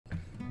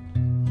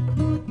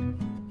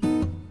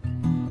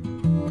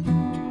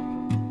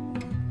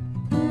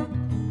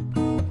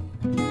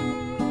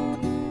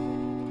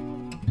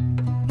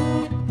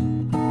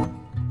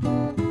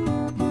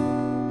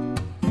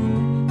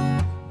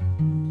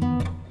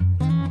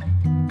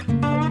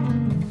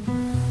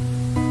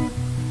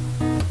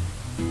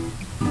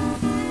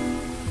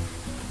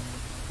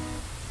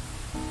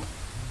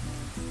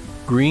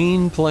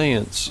Green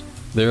plants,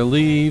 their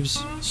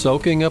leaves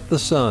soaking up the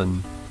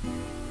sun.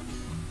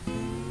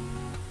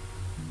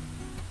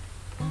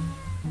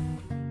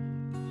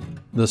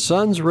 The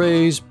sun's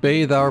rays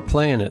bathe our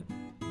planet.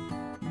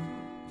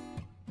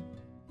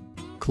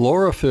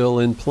 Chlorophyll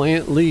in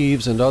plant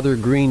leaves and other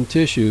green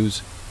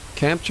tissues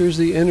captures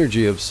the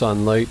energy of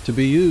sunlight to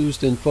be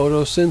used in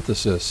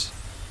photosynthesis,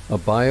 a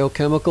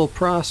biochemical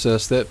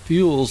process that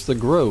fuels the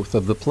growth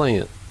of the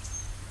plant.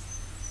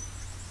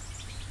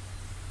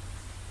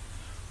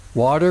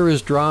 Water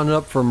is drawn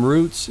up from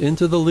roots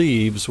into the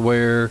leaves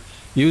where,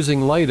 using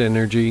light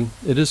energy,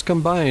 it is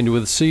combined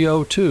with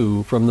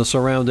CO2 from the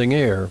surrounding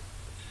air,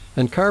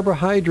 and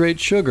carbohydrate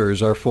sugars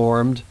are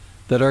formed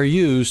that are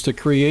used to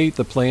create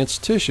the plant's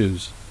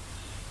tissues.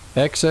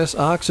 Excess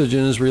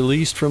oxygen is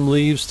released from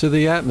leaves to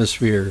the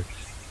atmosphere.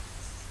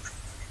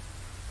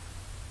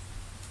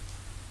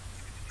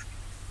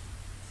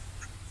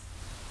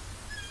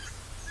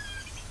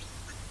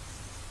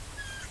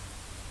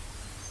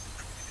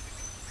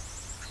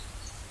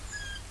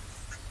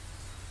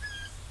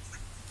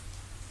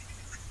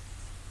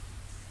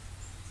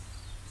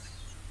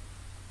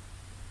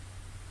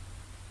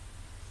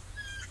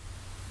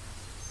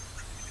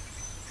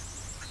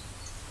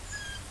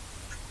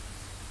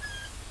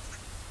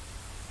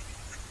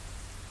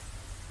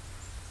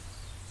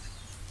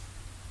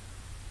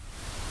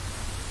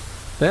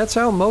 That's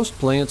how most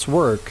plants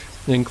work,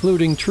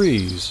 including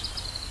trees.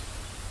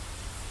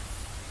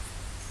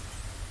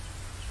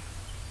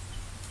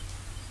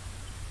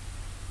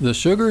 The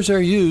sugars are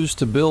used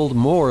to build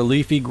more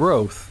leafy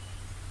growth.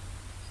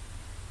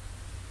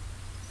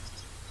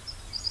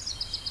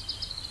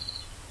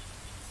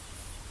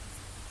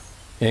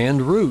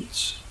 And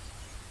roots,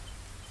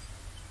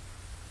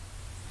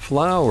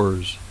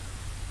 flowers,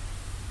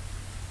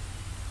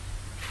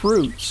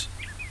 fruits,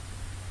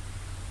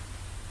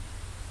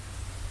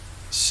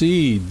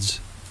 seeds,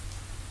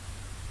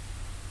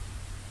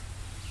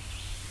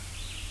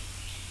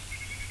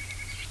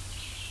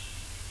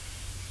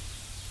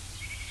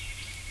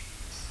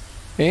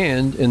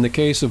 and, in the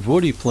case of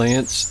woody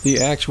plants, the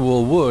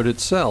actual wood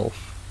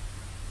itself.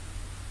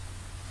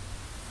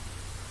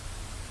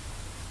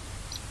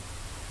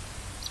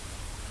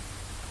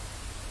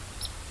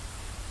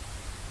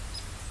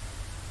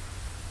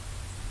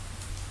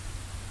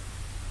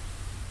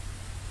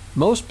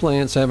 Most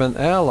plants have an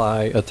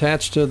ally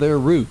attached to their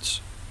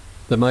roots,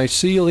 the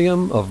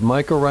mycelium of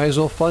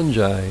mycorrhizal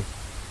fungi.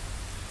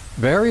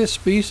 Various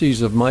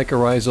species of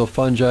mycorrhizal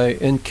fungi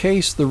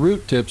encase the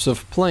root tips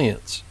of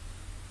plants.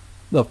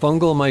 The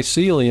fungal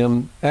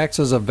mycelium acts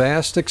as a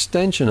vast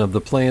extension of the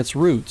plant's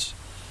roots,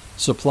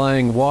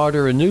 supplying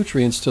water and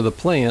nutrients to the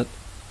plant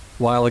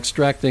while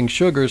extracting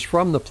sugars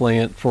from the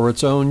plant for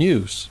its own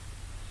use.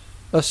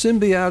 A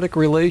symbiotic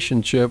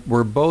relationship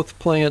where both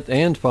plant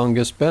and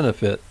fungus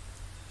benefit.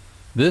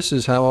 This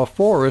is how a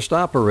forest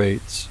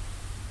operates.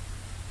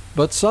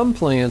 But some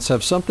plants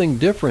have something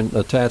different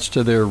attached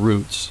to their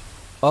roots,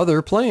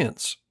 other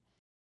plants.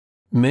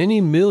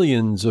 Many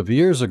millions of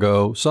years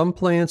ago, some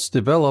plants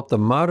developed a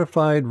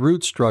modified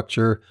root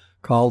structure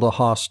called a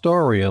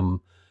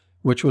haustorium,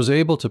 which was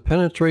able to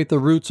penetrate the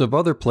roots of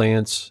other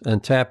plants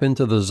and tap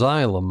into the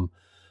xylem,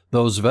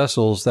 those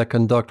vessels that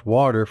conduct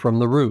water from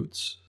the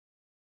roots.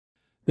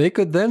 They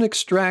could then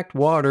extract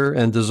water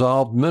and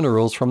dissolved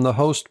minerals from the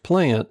host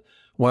plant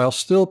while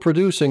still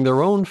producing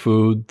their own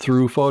food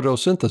through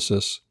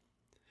photosynthesis.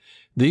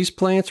 These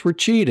plants were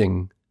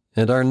cheating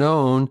and are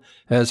known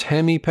as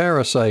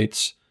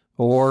hemiparasites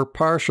or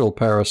partial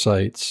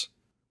parasites.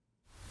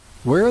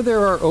 Where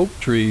there are oak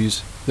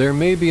trees, there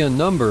may be a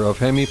number of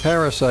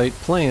hemiparasite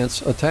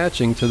plants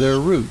attaching to their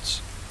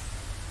roots.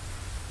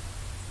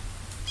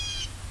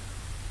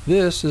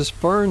 This is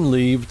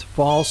fern-leaved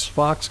false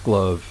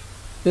foxglove.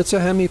 It's a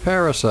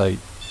hemiparasite.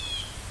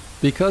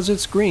 Because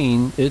it's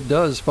green, it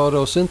does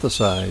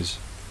photosynthesize.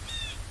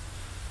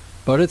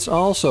 But it's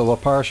also a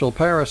partial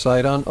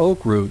parasite on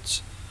oak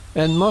roots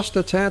and must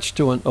attach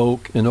to an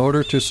oak in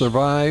order to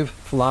survive,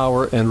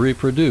 flower, and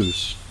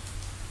reproduce.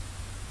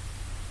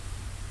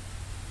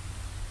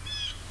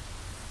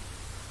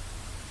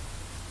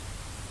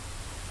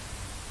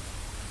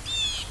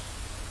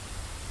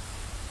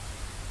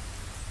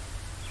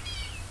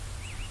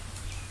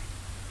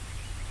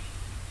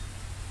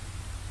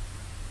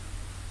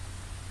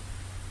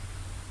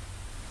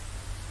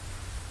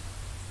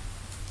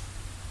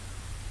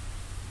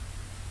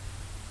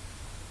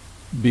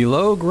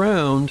 Below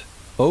ground,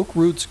 oak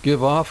roots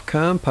give off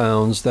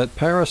compounds that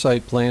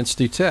parasite plants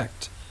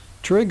detect,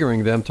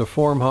 triggering them to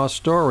form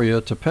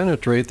haustoria to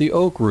penetrate the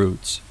oak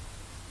roots.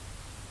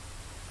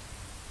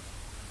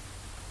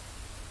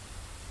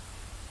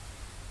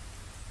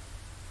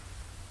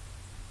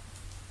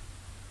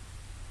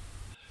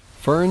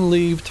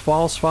 Fern-leaved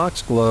false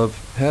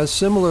foxglove has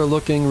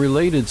similar-looking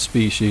related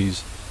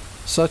species,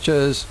 such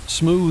as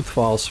smooth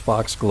false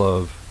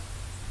foxglove.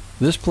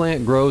 This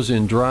plant grows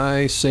in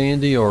dry,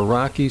 sandy, or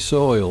rocky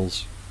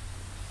soils.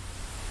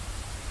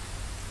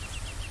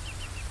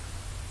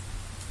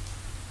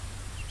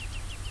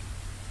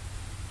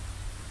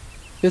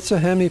 It's a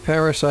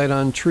hemiparasite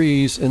on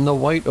trees in the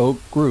white oak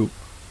group.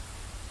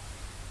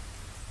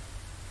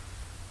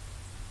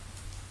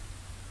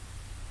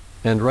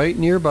 And right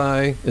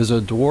nearby is a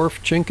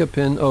dwarf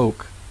chinkapin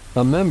oak,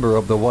 a member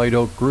of the white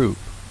oak group.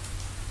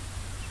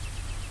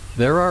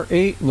 There are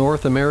 8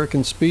 North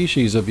American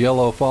species of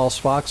yellow false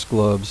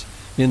foxgloves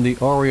in the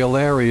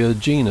Aurelaria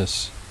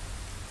genus.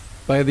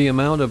 By the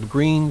amount of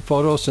green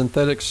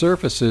photosynthetic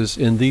surfaces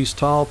in these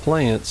tall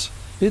plants,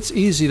 it's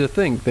easy to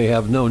think they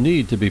have no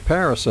need to be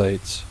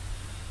parasites.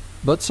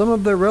 But some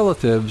of their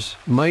relatives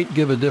might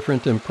give a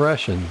different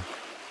impression.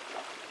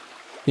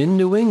 In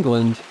New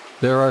England,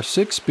 there are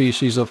 6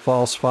 species of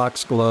false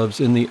foxgloves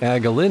in the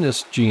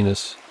Agellinis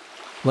genus,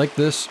 like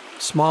this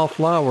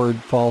small-flowered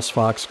false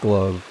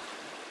foxglove.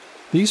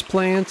 These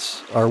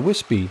plants are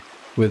wispy,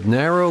 with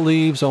narrow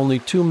leaves only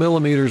 2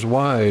 millimeters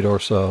wide or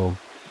so.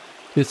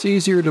 It's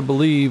easier to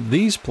believe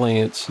these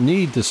plants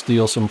need to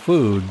steal some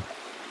food,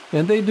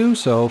 and they do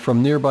so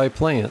from nearby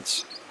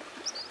plants.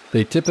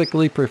 They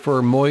typically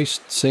prefer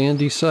moist,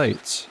 sandy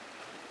sites.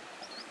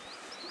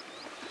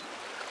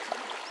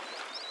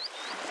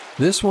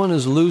 This one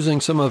is losing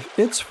some of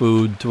its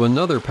food to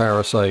another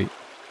parasite,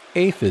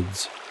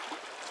 aphids.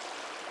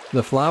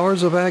 The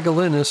flowers of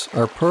Agellinis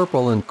are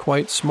purple and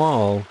quite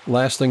small,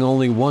 lasting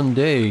only 1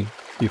 day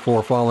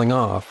before falling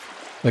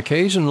off.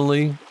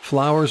 Occasionally,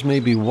 flowers may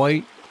be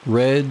white,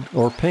 red,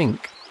 or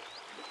pink.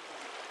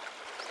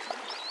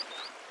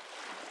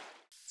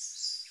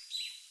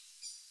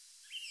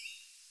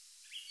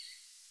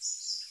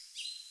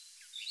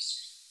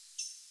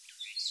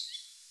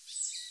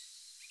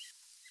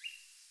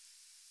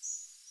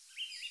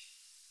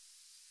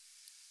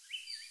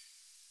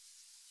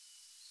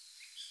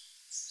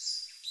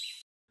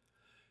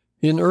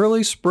 In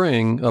early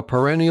spring, a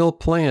perennial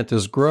plant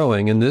is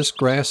growing in this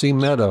grassy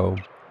meadow.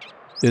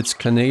 It's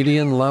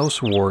Canadian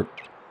lousewort,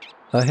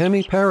 a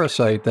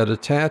hemiparasite that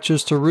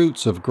attaches to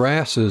roots of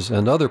grasses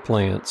and other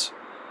plants.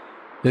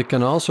 It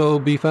can also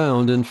be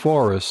found in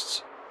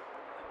forests.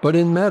 But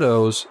in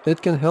meadows,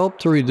 it can help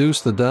to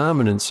reduce the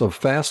dominance of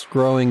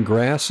fast-growing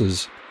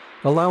grasses,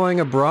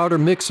 allowing a broader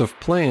mix of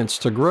plants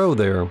to grow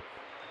there.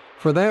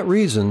 For that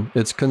reason,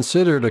 it's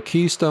considered a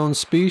keystone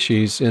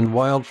species in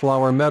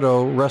wildflower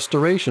meadow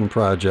restoration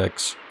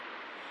projects.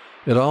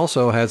 It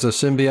also has a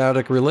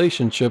symbiotic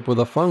relationship with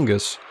a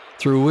fungus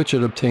through which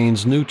it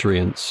obtains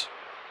nutrients.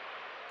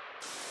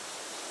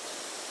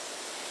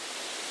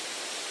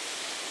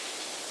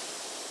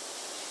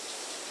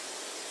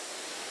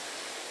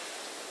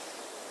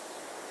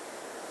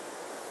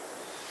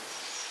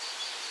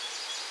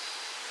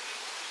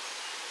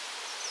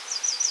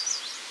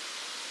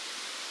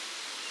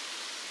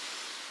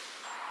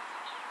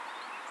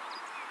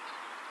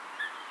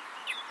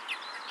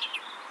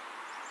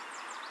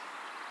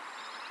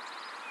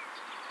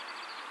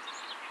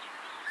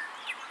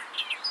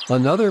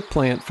 Another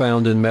plant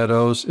found in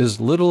meadows is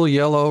little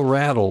yellow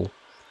rattle.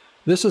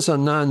 This is a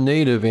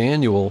non-native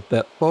annual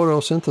that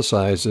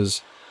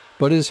photosynthesizes,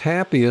 but is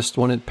happiest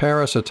when it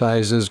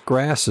parasitizes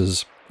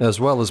grasses as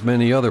well as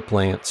many other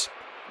plants.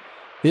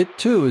 It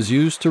too is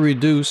used to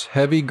reduce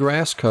heavy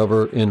grass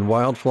cover in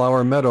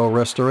wildflower meadow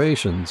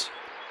restorations.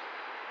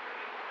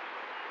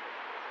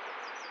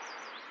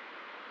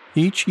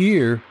 Each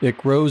year it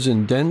grows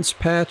in dense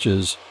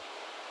patches,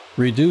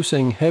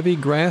 reducing heavy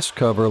grass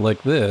cover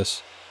like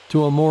this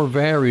to a more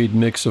varied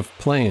mix of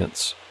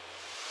plants.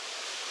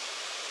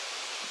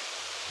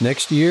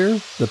 Next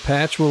year, the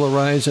patch will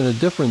arise in a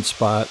different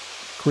spot,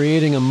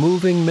 creating a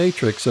moving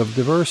matrix of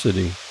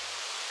diversity.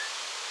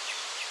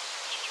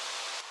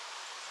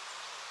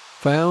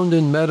 Found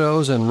in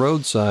meadows and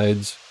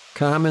roadsides,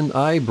 common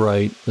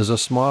eyebright is a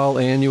small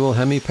annual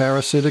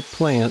hemiparasitic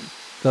plant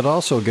that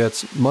also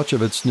gets much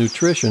of its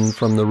nutrition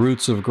from the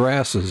roots of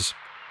grasses.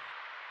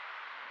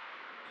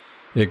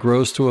 It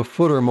grows to a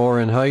foot or more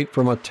in height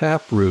from a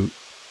taproot.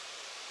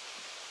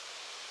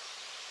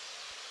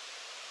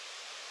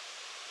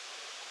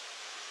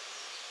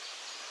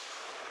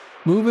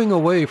 Moving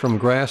away from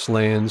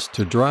grasslands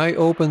to dry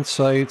open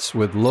sites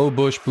with low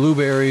bush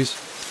blueberries,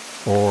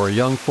 or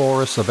young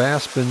forests of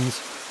aspens,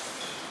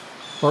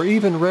 or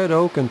even red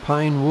oak and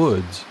pine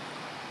woods,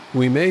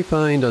 we may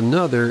find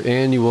another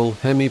annual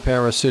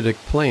hemiparasitic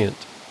plant.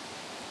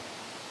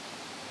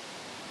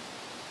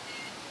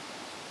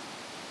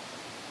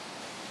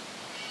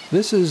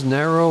 This is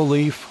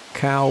narrow-leaf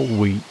cow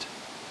wheat.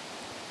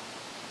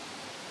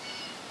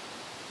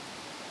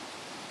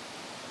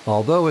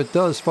 Although it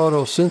does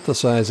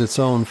photosynthesize its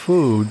own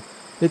food,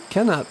 it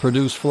cannot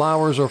produce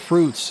flowers or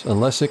fruits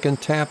unless it can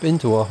tap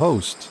into a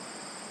host.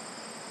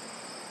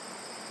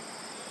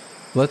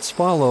 Let's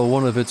follow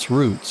one of its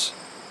roots.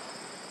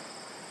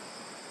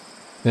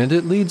 And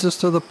it leads us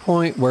to the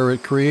point where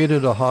it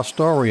created a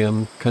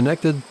hostorium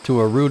connected to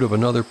a root of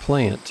another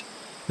plant,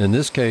 in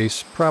this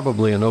case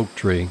probably an oak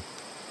tree.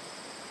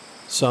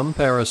 Some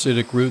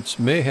parasitic roots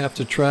may have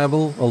to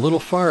travel a little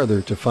farther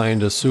to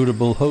find a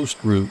suitable host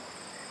root.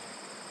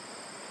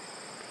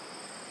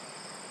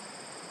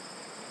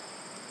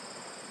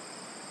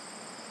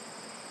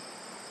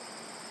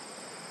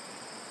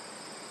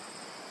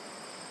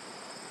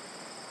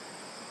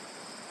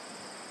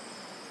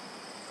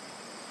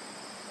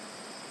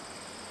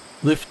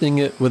 Lifting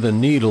it with a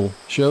needle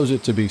shows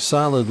it to be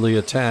solidly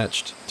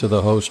attached to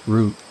the host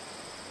root.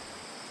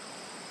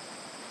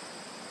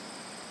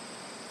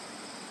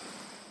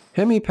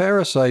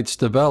 Hemiparasites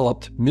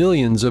developed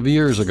millions of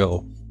years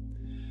ago.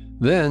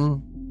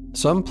 Then,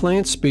 some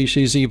plant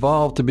species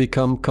evolved to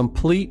become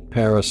complete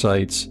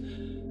parasites,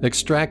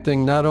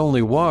 extracting not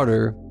only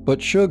water,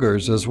 but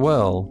sugars as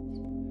well.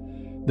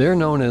 They're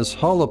known as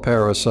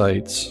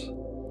holoparasites.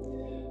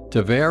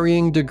 To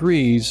varying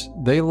degrees,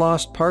 they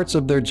lost parts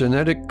of their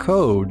genetic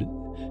code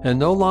and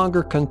no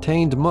longer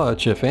contained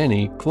much, if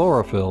any,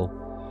 chlorophyll.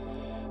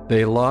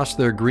 They lost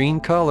their green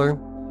color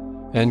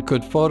and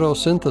could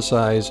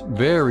photosynthesize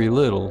very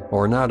little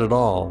or not at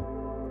all.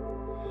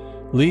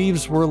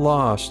 Leaves were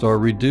lost or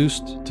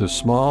reduced to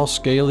small,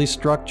 scaly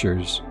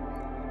structures.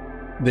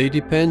 They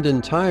depend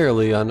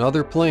entirely on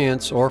other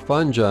plants or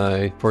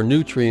fungi for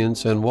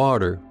nutrients and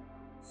water.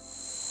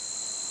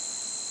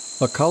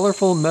 A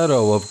colorful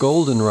meadow of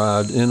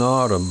goldenrod in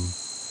autumn.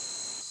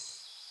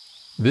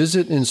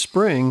 Visit in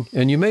spring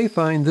and you may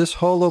find this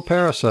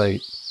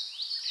holoparasite.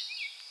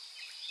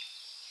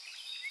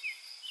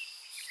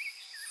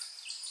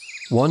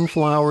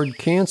 One-flowered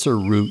cancer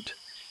root.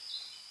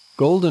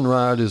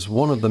 Goldenrod is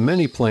one of the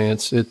many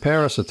plants it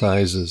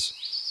parasitizes.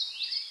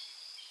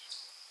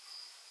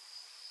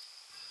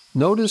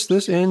 Notice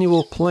this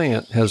annual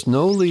plant has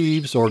no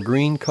leaves or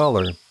green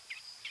color.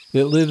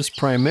 It lives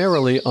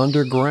primarily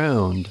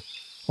underground,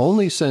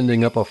 only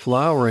sending up a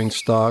flowering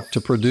stalk to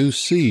produce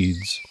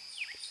seeds.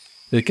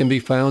 It can be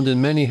found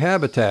in many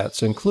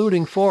habitats,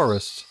 including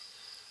forests,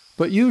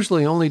 but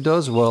usually only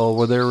does well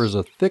where there is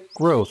a thick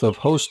growth of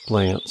host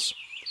plants.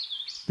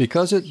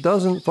 Because it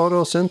doesn't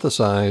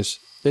photosynthesize,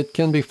 it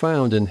can be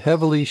found in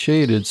heavily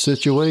shaded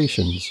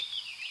situations,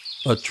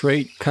 a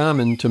trait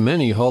common to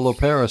many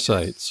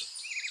holoparasites.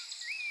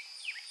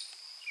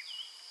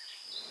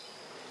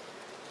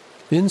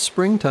 In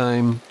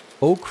springtime,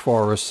 oak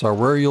forests are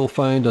where you'll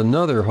find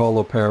another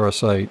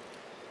holoparasite.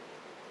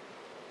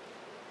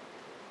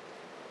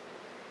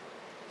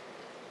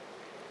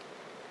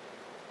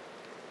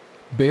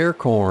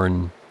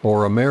 Bearcorn,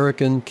 or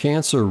American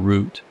cancer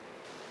root.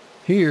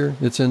 Here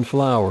it's in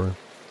flower.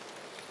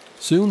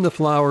 Soon the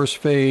flowers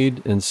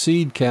fade and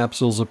seed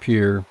capsules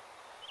appear,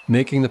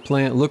 making the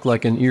plant look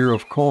like an ear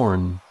of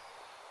corn.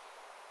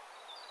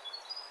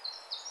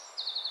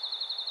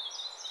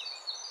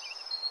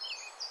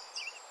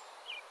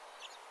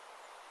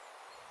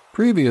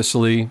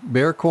 Previously,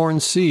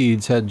 bearcorn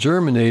seeds had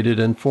germinated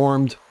and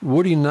formed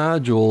woody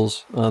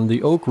nodules on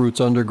the oak roots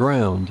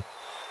underground.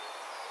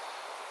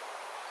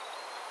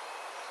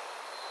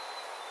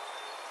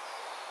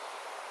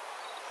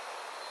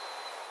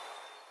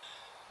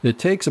 It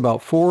takes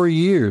about 4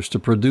 years to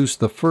produce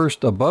the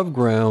first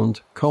above-ground,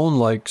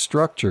 cone-like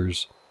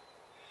structures.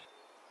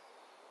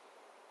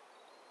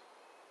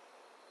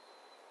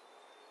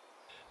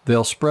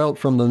 They'll sprout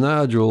from the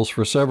nodules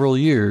for several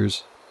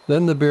years,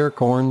 then the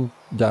bearcorn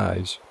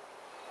dies.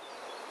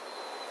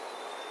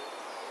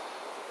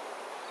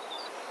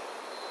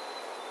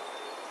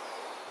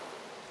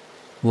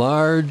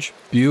 Large,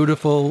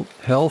 beautiful,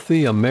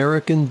 healthy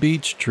American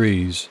beech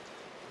trees,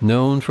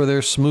 known for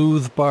their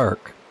smooth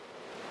bark.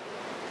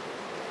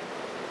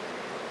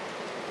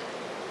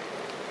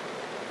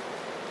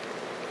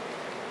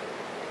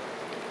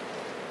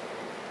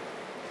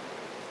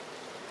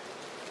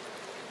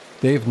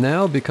 They've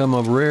now become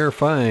a rare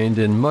find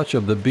in much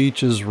of the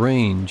beech's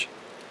range,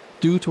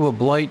 due to a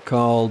blight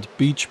called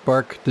beech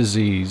bark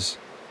disease,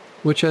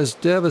 which has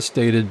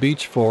devastated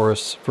beech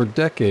forests for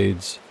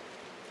decades.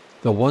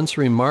 The once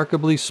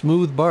remarkably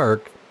smooth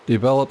bark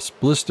develops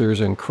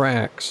blisters and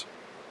cracks.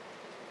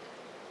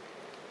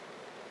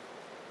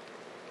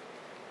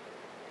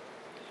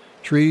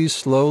 Trees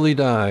slowly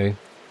die,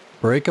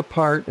 break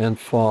apart and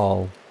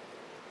fall.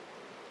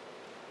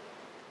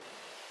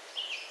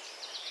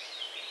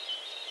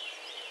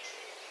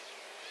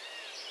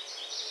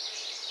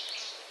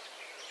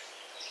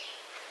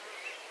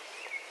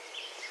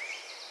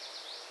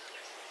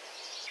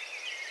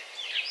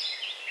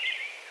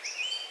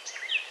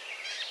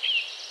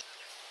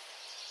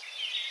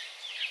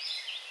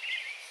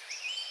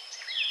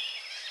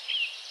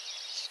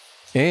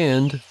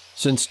 And,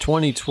 since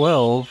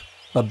 2012,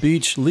 a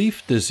beech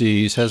leaf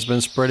disease has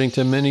been spreading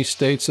to many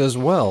states as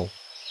well.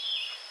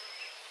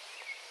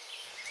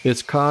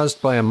 It's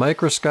caused by a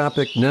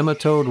microscopic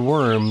nematode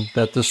worm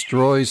that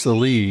destroys the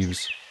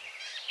leaves.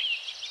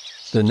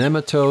 The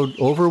nematode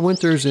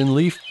overwinters in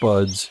leaf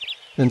buds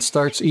and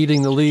starts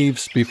eating the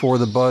leaves before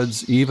the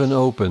buds even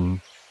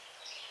open.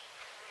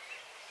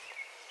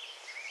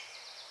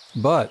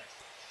 But,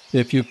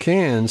 if you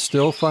can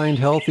still find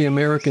healthy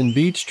American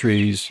beech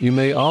trees, you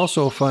may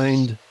also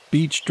find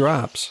beech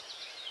drops,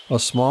 a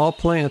small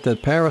plant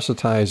that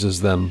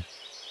parasitizes them.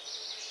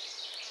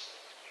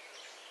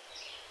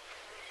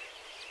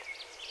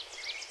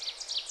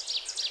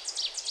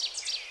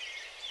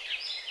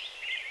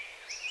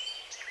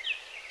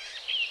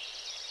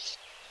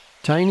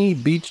 Tiny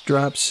beech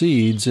drop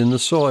seeds in the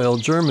soil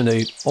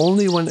germinate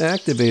only when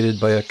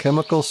activated by a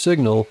chemical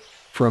signal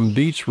from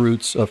beech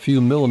roots a few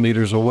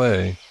millimeters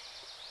away.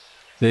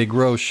 They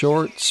grow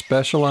short,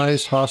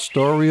 specialized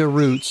haustoria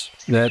roots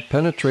that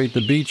penetrate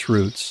the beech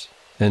roots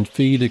and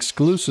feed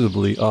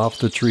exclusively off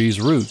the tree's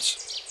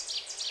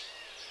roots.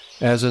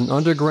 As an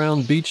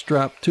underground beech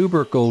drop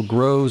tubercle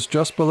grows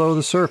just below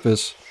the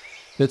surface,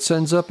 it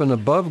sends up an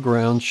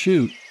above-ground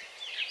shoot.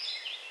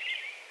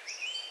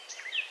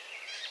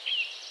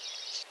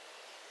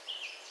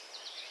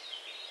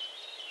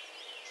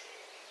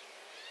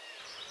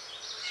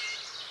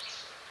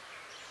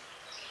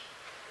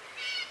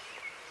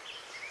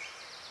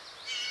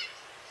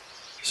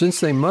 Since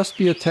they must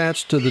be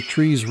attached to the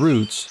tree's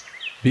roots,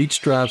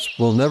 beech drops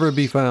will never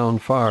be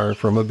found far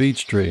from a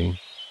beech tree.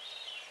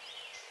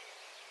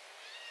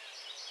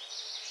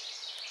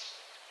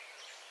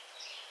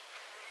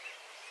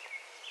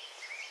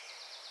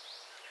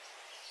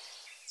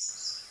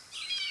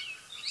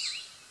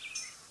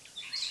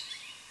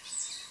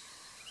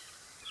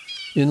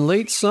 In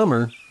late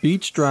summer,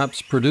 beech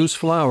drops produce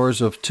flowers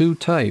of two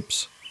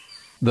types.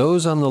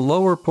 Those on the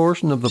lower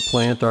portion of the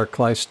plant are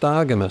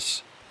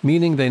cleistogamous,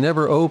 meaning they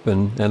never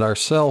open and are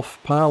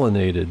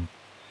self-pollinated.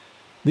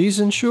 These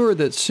ensure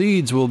that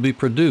seeds will be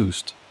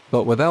produced,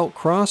 but without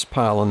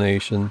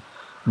cross-pollination,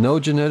 no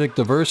genetic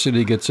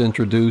diversity gets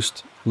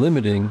introduced,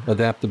 limiting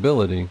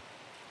adaptability.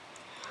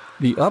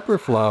 The upper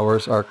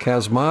flowers are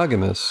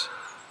chasmogamous.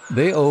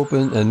 They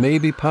open and may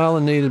be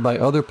pollinated by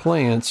other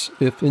plants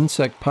if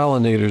insect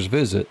pollinators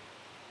visit,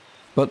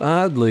 but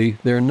oddly,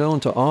 they're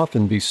known to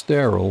often be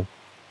sterile.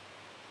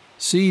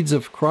 Seeds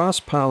of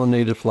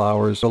cross-pollinated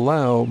flowers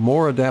allow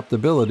more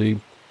adaptability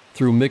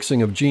through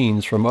mixing of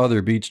genes from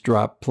other beech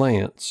drop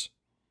plants.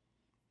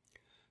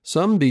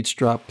 Some beech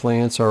drop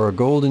plants are a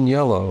golden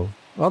yellow,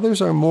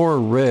 others are more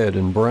red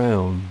and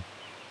brown.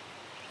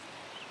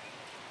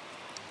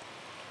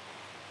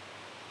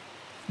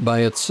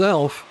 By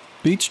itself,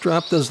 beech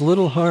drop does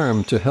little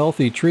harm to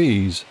healthy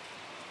trees,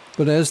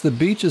 but as the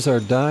beeches are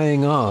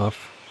dying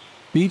off,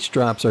 beech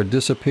drops are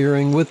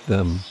disappearing with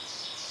them.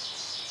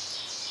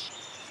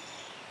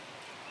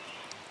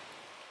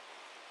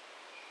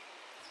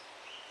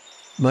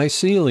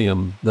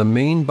 Mycelium, the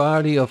main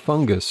body of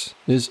fungus,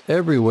 is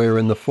everywhere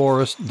in the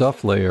forest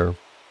duff layer.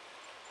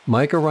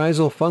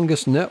 Mycorrhizal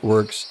fungus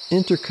networks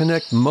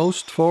interconnect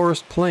most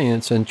forest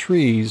plants and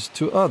trees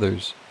to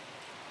others.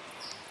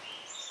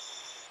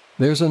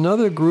 There's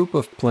another group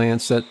of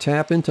plants that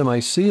tap into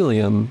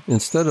mycelium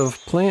instead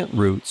of plant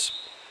roots,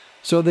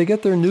 so they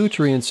get their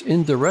nutrients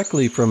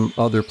indirectly from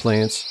other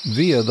plants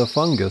via the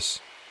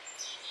fungus.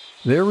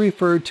 They're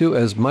referred to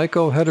as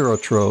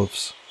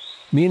myco-heterotrophs,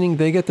 meaning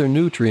they get their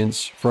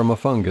nutrients from a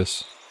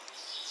fungus.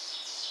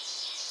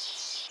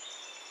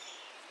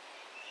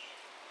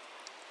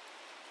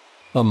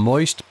 A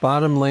moist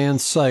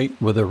bottomland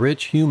site with a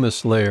rich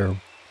humus layer,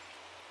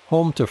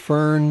 home to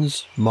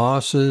ferns,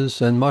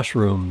 mosses, and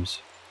mushrooms.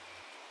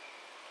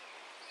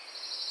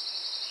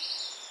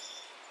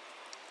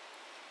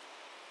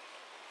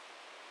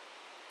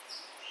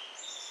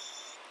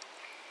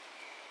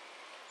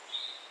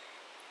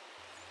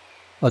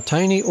 A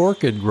tiny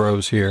orchid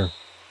grows here.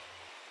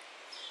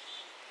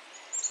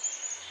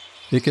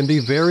 It can be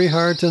very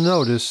hard to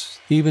notice,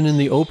 even in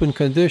the open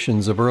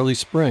conditions of early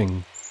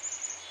spring.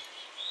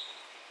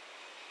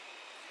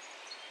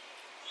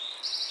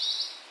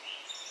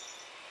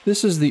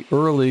 This is the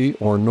early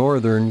or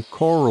northern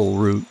coral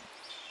root,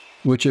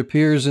 which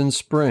appears in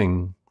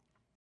spring.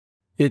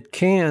 It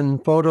can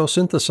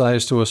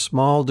photosynthesize to a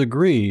small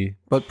degree,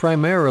 but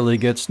primarily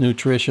gets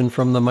nutrition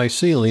from the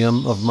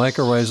mycelium of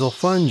mycorrhizal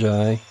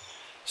fungi,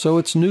 so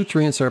its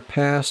nutrients are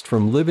passed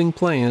from living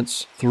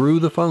plants through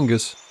the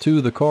fungus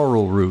to the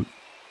coral root.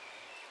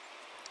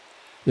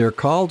 They're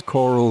called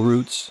coral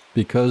roots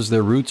because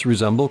their roots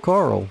resemble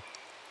coral.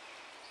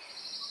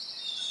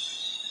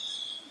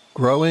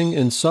 Growing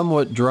in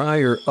somewhat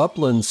drier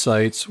upland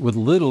sites with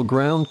little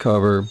ground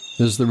cover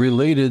is the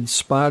related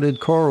spotted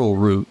coral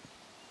root.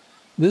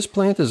 This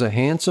plant is a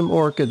handsome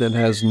orchid that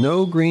has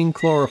no green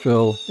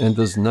chlorophyll and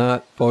does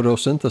not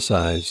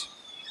photosynthesize.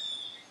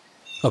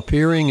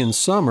 Appearing in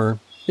summer,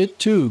 it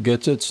too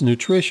gets its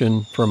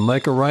nutrition from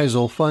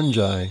mycorrhizal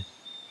fungi.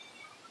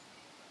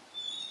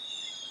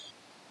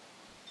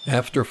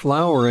 After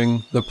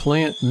flowering, the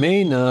plant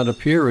may not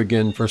appear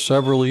again for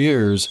several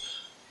years,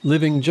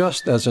 living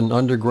just as an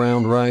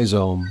underground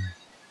rhizome.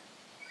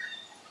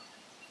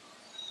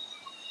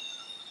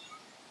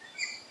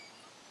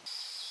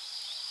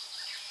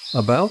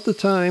 About the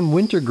time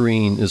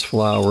wintergreen is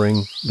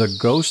flowering, the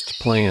ghost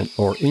plant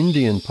or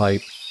Indian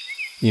pipe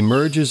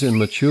emerges in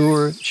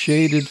mature,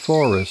 shaded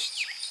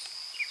forests.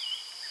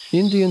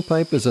 Indian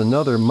pipe is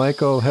another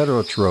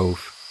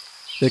myco-heterotroph.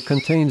 It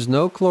contains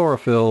no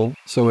chlorophyll,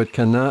 so it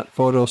cannot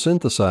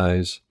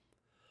photosynthesize.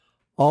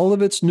 All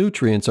of its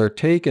nutrients are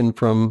taken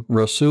from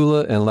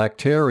Rossula and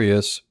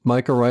Lactarius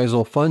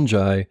mycorrhizal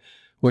fungi,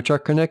 which are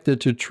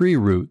connected to tree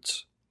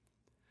roots.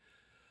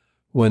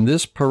 When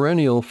this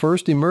perennial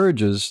first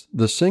emerges,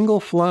 the single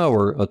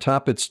flower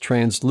atop its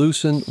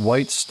translucent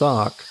white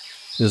stalk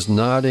is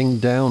nodding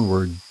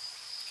downward.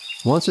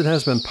 Once it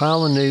has been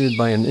pollinated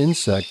by an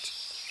insect,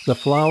 the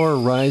flower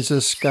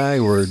rises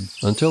skyward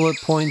until it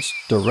points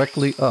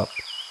directly up.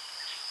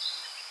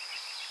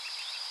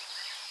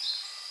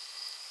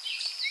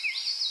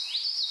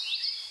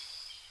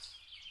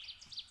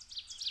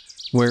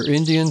 Where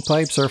Indian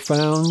pipes are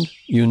found,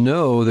 you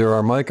know there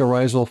are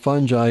mycorrhizal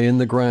fungi in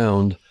the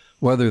ground,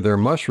 whether their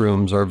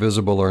mushrooms are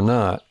visible or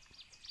not.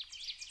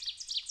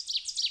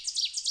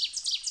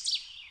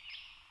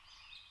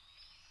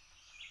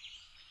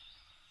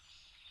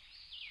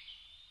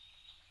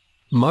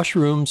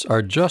 Mushrooms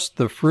are just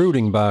the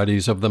fruiting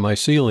bodies of the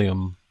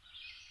mycelium.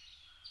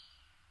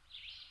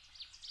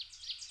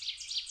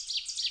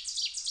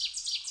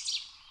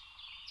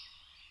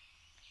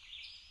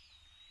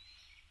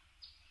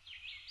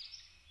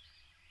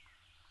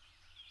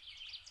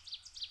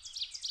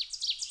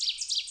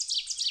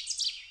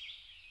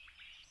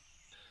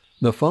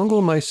 The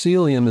fungal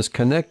mycelium is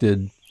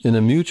connected in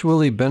a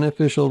mutually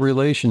beneficial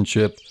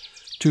relationship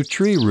to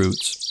tree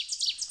roots,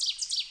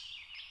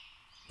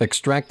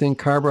 extracting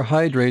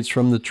carbohydrates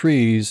from the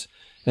trees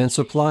and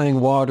supplying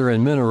water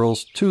and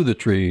minerals to the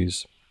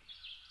trees.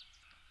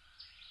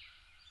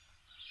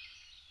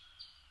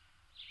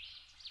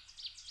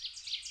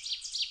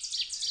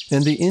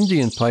 And the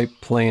Indian pipe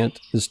plant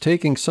is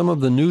taking some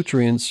of the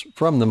nutrients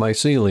from the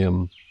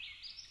mycelium.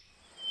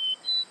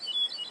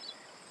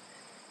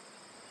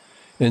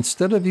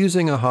 Instead of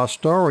using a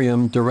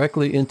hostorium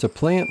directly into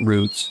plant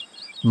roots,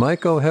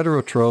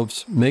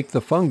 myco-heterotrophs make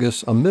the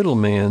fungus a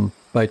middleman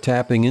by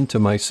tapping into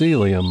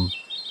mycelium.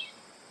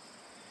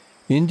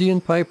 Indian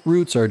pipe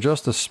roots are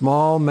just a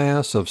small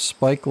mass of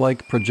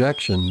spike-like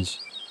projections.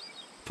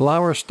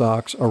 Flower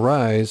stalks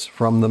arise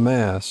from the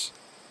mass.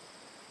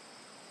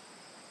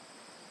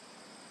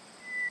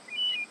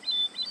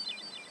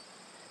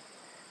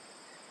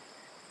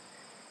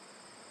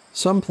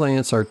 Some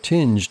plants are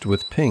tinged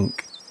with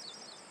pink.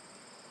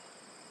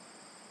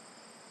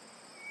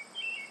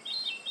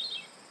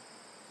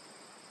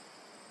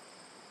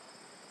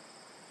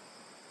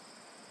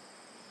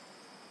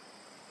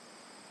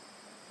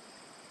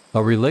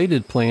 A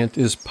related plant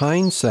is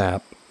pine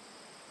sap.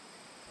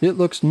 It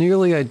looks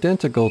nearly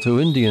identical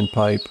to Indian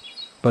pipe,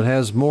 but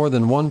has more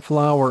than one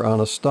flower on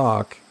a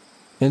stalk,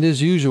 and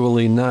is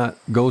usually not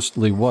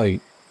ghostly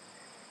white.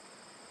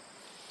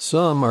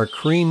 Some are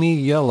creamy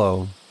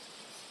yellow.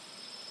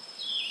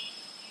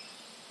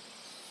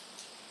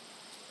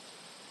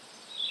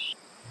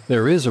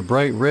 There is a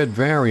bright red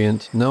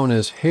variant known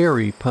as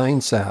hairy pine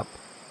sap.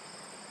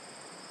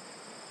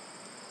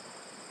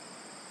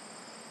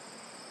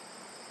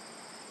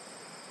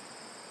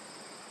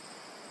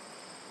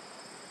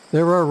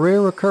 There are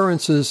rare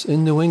occurrences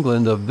in New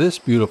England of this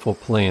beautiful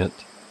plant,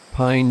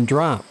 pine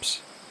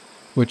drops,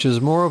 which is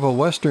more of a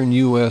western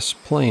U.S.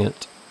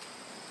 plant.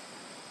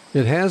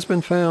 It has been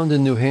found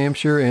in New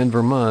Hampshire and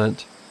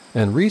Vermont,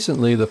 and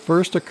recently the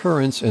first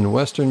occurrence in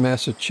western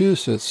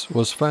Massachusetts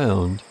was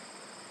found.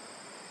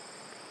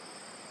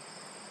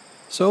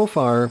 So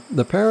far,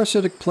 the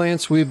parasitic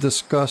plants we've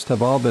discussed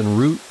have all been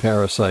root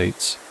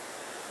parasites.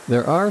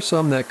 There are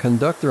some that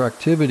conduct their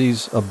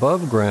activities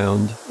above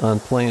ground on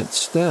plant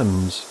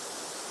stems.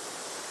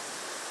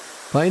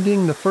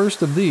 Finding the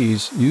first of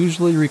these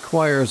usually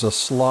requires a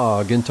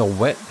slog into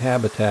wet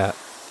habitat.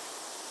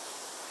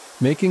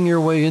 Making your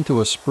way into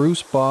a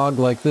spruce bog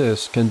like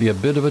this can be a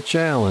bit of a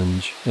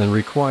challenge and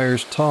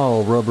requires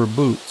tall rubber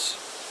boots.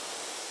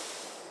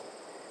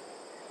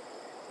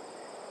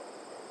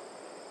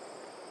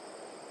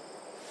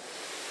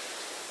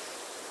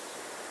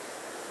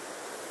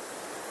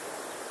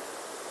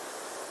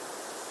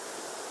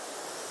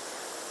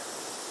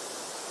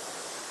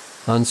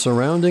 On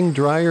surrounding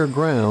drier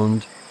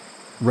ground,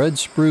 red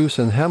spruce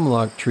and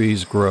hemlock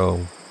trees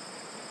grow.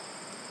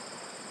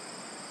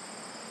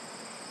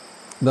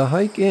 The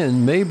hike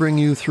in may bring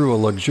you through a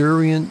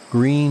luxuriant,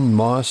 green,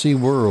 mossy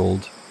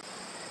world.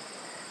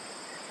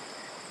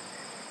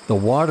 The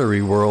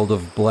watery world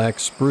of black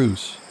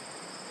spruce.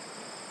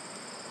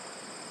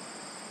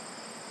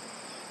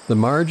 The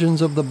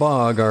margins of the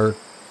bog are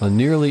a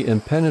nearly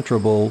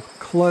impenetrable,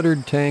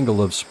 cluttered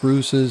tangle of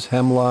spruces,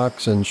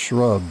 hemlocks, and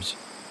shrubs.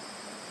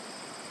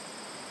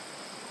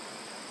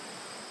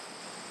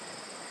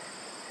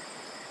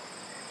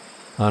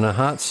 On a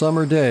hot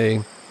summer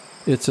day,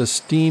 it's a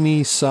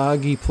steamy,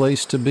 soggy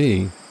place to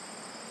be.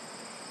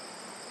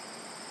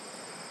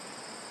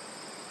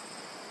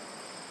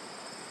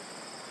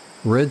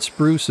 Red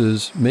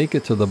spruces make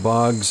it to the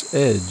bog's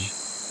edge.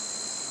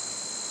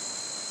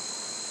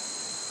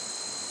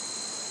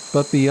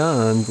 But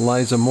beyond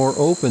lies a more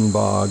open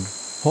bog,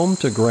 home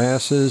to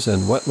grasses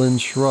and wetland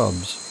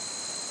shrubs.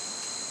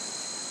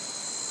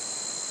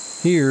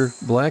 Here,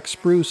 black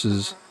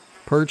spruces,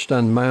 perched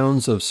on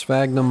mounds of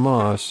sphagnum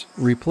moss,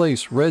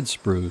 replace red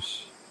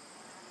spruce.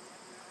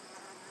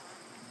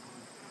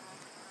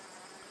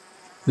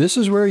 This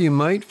is where you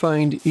might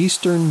find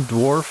eastern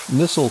dwarf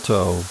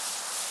mistletoe.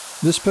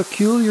 This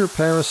peculiar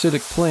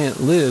parasitic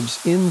plant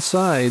lives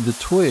inside the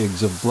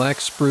twigs of black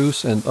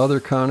spruce and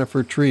other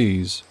conifer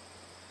trees.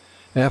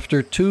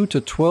 After 2 to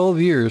 12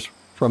 years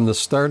from the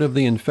start of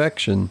the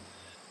infection,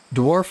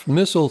 dwarf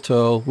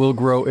mistletoe will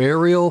grow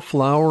aerial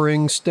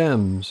flowering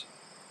stems.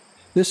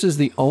 This is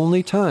the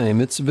only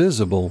time it's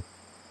visible.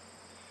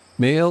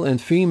 Male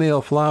and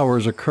female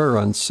flowers occur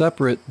on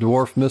separate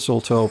dwarf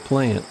mistletoe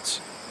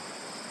plants.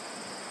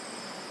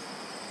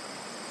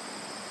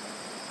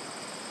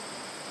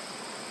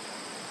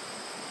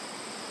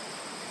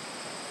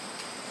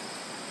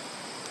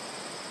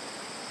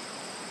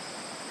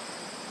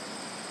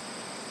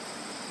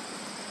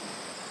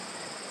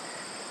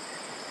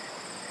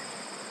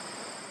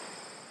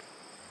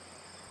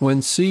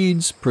 When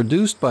seeds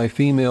produced by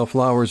female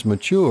flowers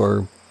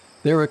mature,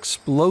 they're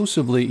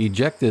explosively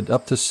ejected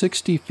up to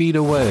 60 feet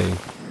away.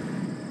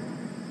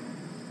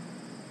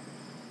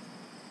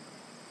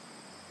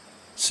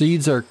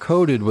 Seeds are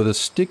coated with a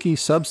sticky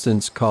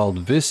substance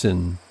called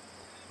vicin,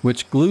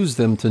 which glues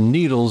them to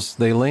needles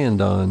they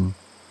land on.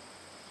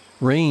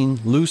 Rain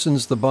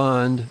loosens the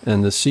bond,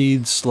 and the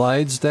seed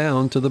slides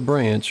down to the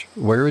branch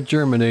where it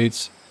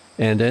germinates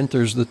and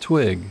enters the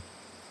twig.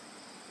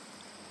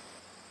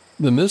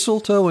 The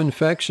mistletoe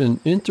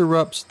infection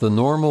interrupts the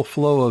normal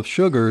flow of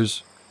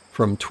sugars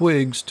from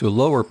twigs to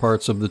lower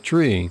parts of the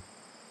tree.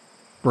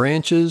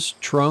 Branches,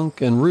 trunk,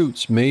 and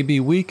roots may be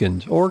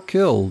weakened or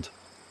killed,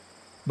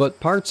 but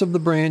parts of the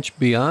branch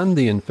beyond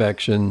the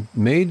infection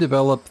may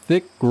develop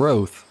thick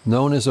growth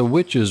known as a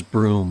witch's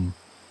broom.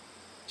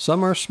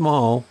 Some are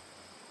small,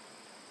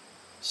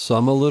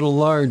 some a little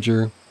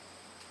larger.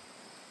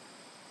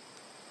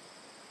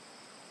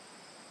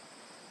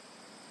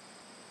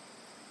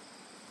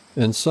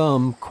 And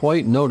some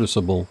quite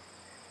noticeable.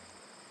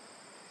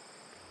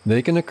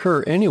 They can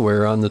occur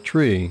anywhere on the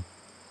tree.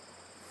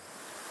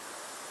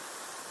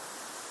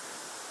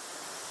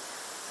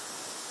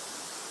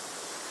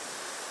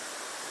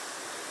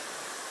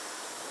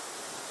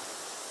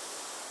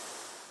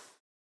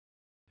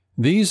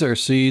 These are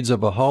seeds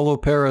of a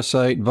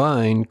holoparasite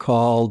vine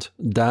called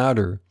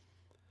dodder.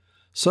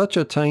 Such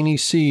a tiny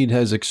seed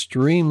has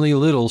extremely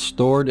little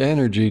stored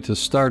energy to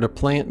start a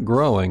plant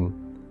growing.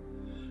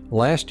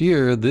 Last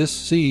year, this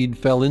seed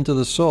fell into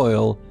the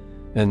soil,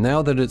 and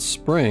now that it's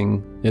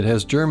spring, it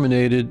has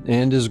germinated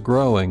and is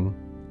growing.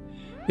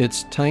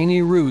 Its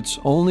tiny roots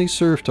only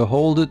serve to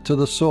hold it to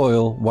the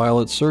soil while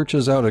it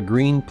searches out a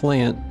green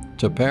plant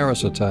to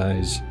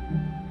parasitize.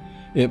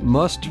 It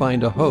must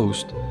find a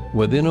host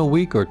within a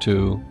week or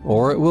two,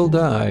 or it will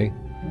die.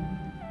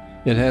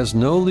 It has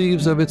no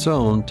leaves of its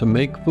own to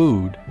make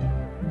food.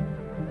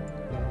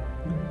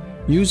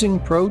 Using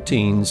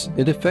proteins,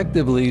 it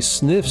effectively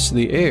sniffs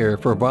the air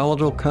for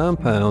volatile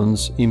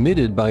compounds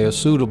emitted by a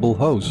suitable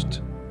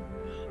host.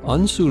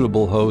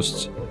 Unsuitable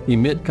hosts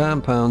emit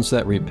compounds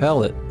that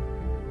repel it.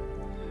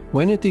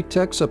 When it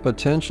detects a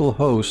potential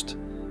host,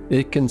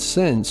 it can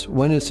sense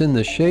when it's in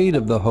the shade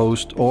of the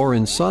host or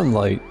in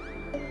sunlight,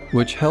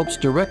 which helps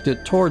direct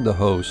it toward the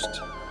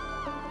host.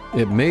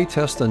 It may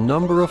test a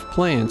number of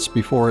plants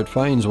before it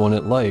finds one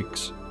it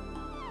likes.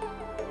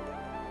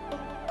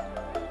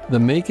 The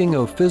making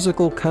of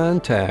physical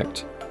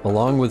contact,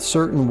 along with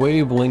certain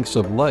wavelengths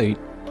of light,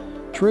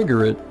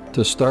 trigger it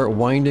to start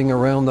winding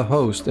around the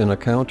host in a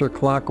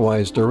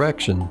counterclockwise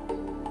direction.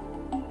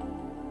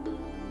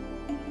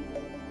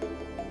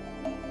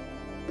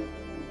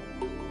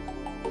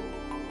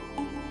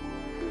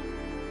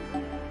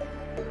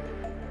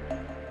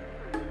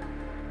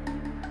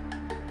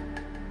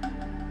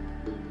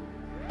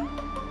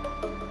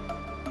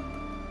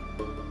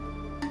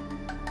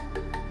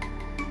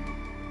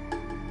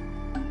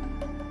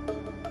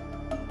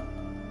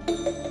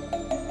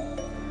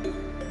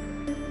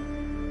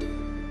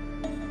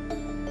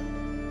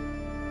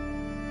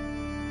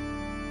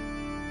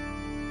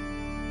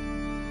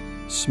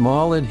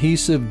 Small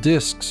adhesive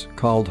discs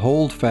called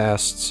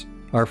holdfasts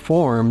are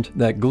formed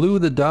that glue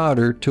the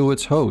dodder to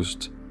its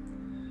host.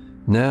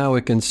 Now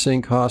it can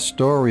sink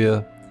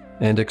haustoria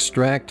and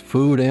extract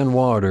food and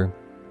water.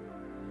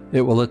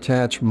 It will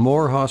attach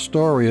more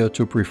haustoria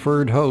to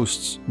preferred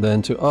hosts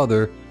than to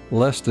other,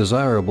 less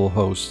desirable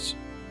hosts.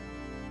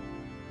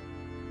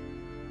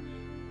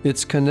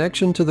 Its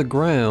connection to the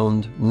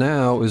ground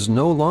now is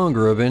no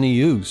longer of any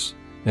use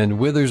and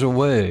withers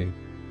away.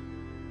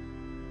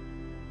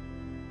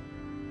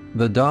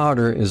 The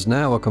dodder is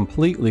now a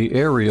completely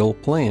aerial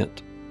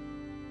plant.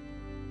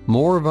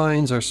 More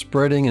vines are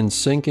spreading and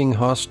sinking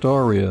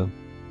haustoria.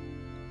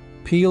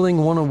 Peeling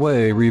one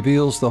away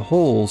reveals the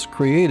holes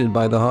created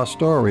by the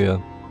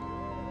haustoria.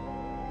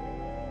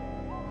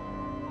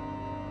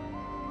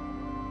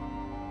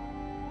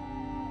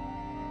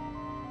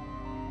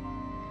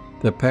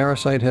 The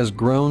parasite has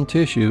grown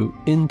tissue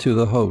into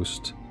the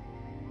host.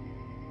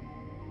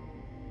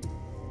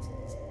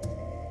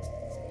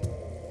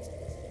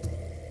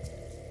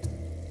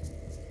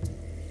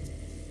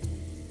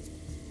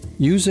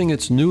 Using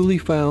its newly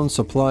found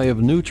supply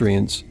of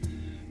nutrients,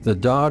 the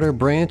dodder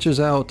branches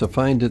out to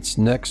find its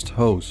next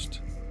host.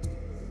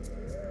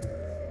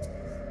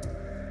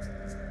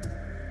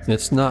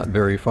 It's not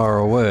very far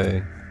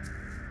away.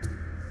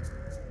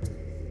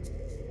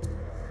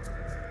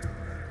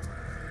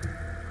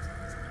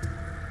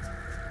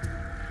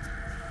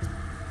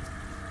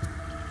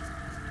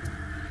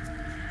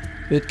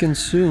 it can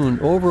soon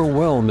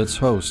overwhelm its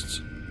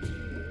hosts.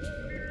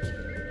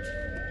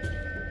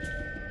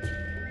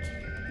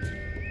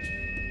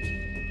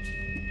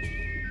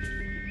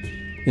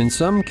 In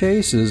some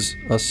cases,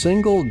 a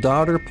single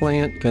daughter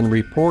plant can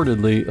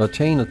reportedly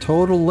attain a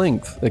total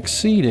length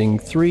exceeding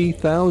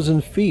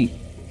 3,000 feet.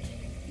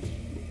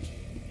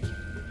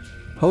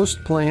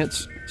 Host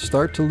plants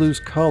start to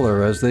lose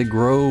color as they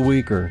grow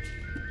weaker.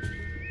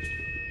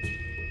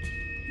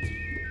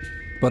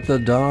 But the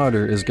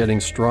daughter is getting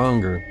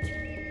stronger,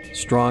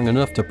 strong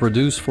enough to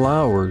produce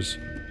flowers,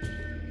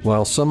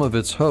 while some of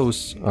its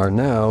hosts are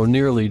now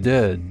nearly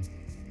dead.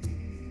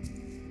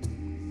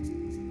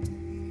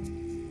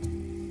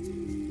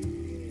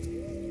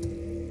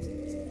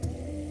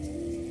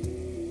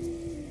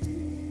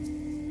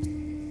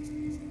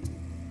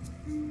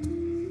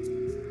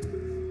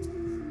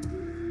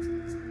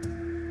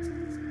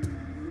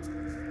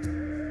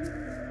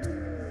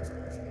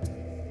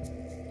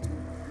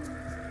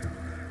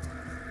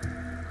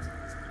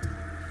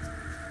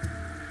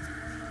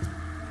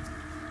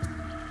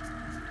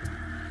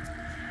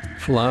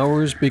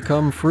 Flowers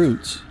become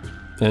fruits,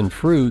 and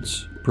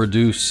fruits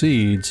produce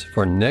seeds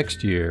for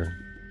next year.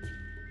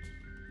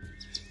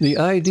 The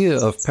idea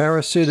of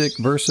parasitic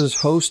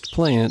versus host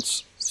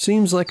plants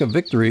seems like a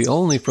victory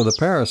only for the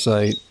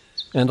parasite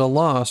and a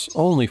loss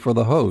only for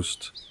the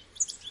host.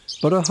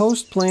 But a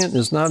host plant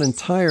is not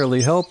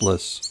entirely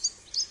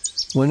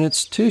helpless. When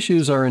its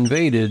tissues are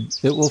invaded,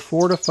 it will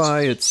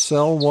fortify its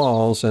cell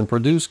walls and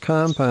produce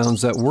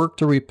compounds that work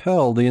to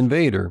repel the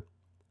invader.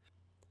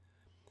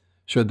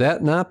 Should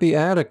that not be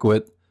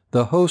adequate,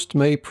 the host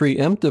may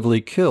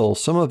preemptively kill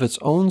some of its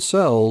own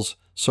cells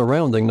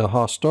surrounding the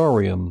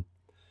hostorium.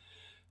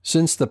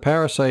 Since the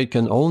parasite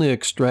can only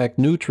extract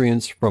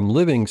nutrients from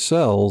living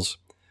cells,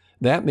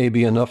 that may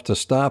be enough to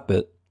stop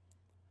it.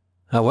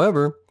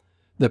 However,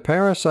 the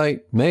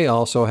parasite may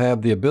also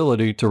have the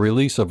ability to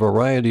release a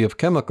variety of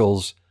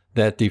chemicals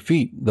that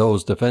defeat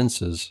those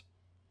defenses.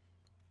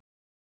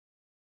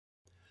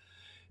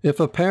 If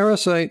a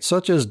parasite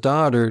such as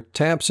daughter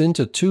taps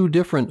into two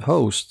different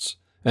hosts,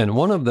 and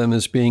one of them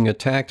is being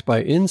attacked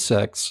by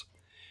insects,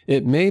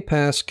 it may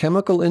pass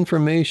chemical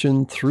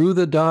information through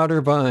the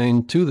daughter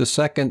vine to the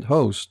second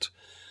host,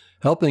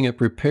 helping it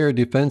prepare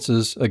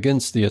defenses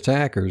against the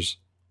attackers.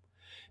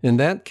 In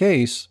that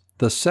case,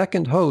 the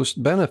second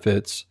host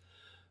benefits,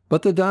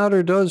 but the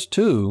daughter does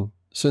too,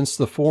 since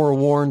the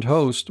forewarned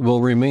host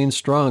will remain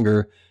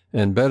stronger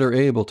and better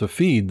able to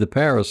feed the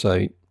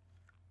parasite.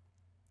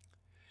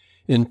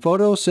 In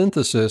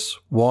photosynthesis,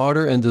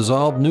 water and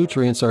dissolved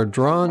nutrients are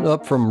drawn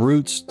up from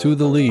roots to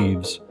the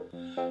leaves.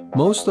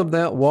 Most of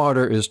that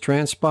water is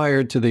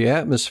transpired to the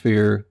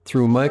atmosphere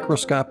through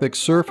microscopic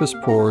surface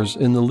pores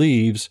in the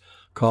leaves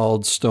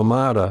called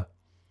stomata.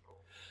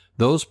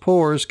 Those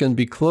pores can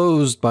be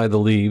closed by the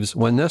leaves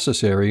when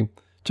necessary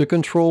to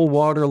control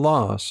water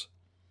loss.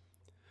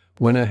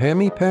 When a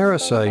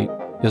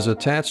hemiparasite is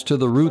attached to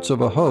the roots of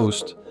a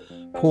host,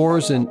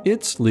 pores in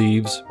its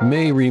leaves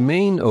may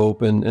remain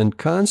open and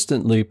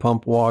constantly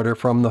pump water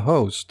from the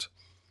host.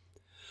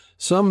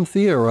 Some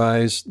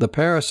theorize the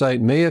parasite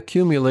may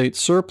accumulate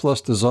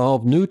surplus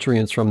dissolved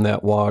nutrients from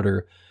that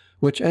water,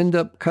 which end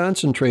up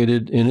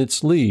concentrated in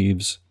its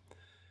leaves.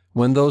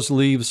 When those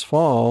leaves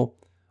fall,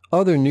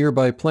 other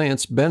nearby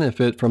plants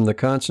benefit from the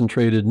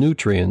concentrated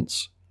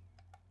nutrients.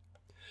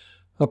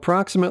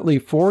 Approximately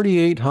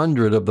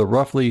 4,800 of the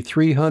roughly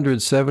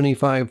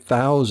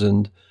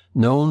 375,000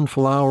 known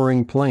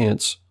flowering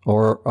plants,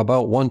 or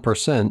about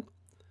 1%,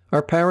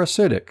 are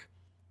parasitic.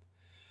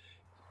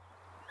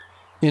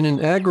 In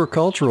an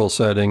agricultural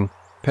setting,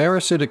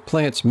 parasitic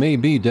plants may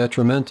be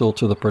detrimental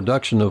to the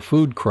production of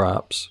food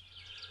crops,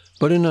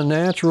 but in a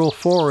natural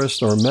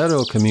forest or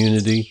meadow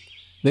community,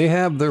 they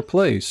have their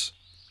place.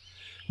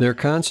 Their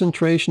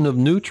concentration of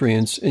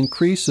nutrients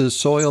increases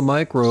soil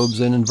microbes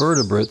and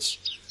invertebrates,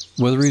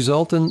 with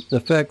resultant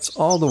effects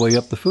all the way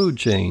up the food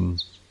chain.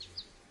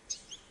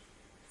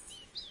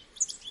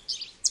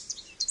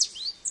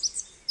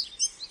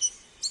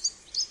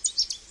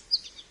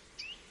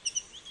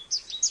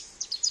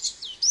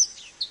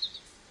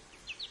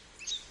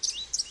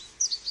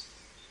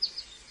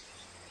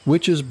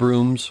 Witches'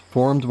 brooms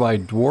formed by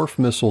dwarf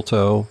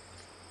mistletoe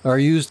are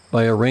used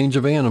by a range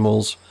of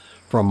animals,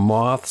 from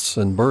moths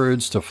and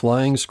birds to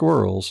flying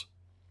squirrels.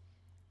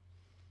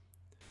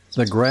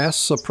 The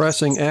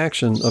grass-suppressing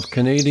action of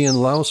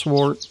Canadian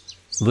lousewort,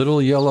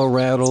 little yellow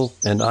rattle,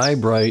 and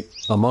eyebright,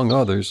 among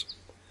others,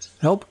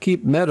 help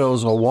keep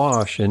meadows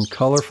awash in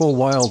colorful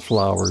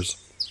wildflowers,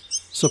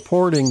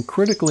 supporting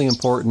critically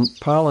important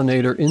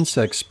pollinator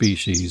insect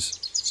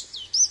species.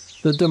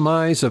 The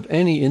demise of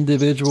any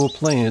individual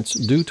plants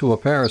due to a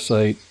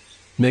parasite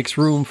makes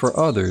room for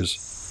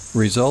others,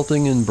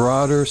 resulting in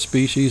broader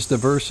species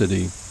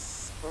diversity,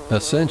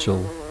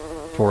 essential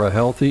for a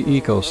healthy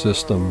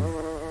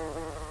ecosystem.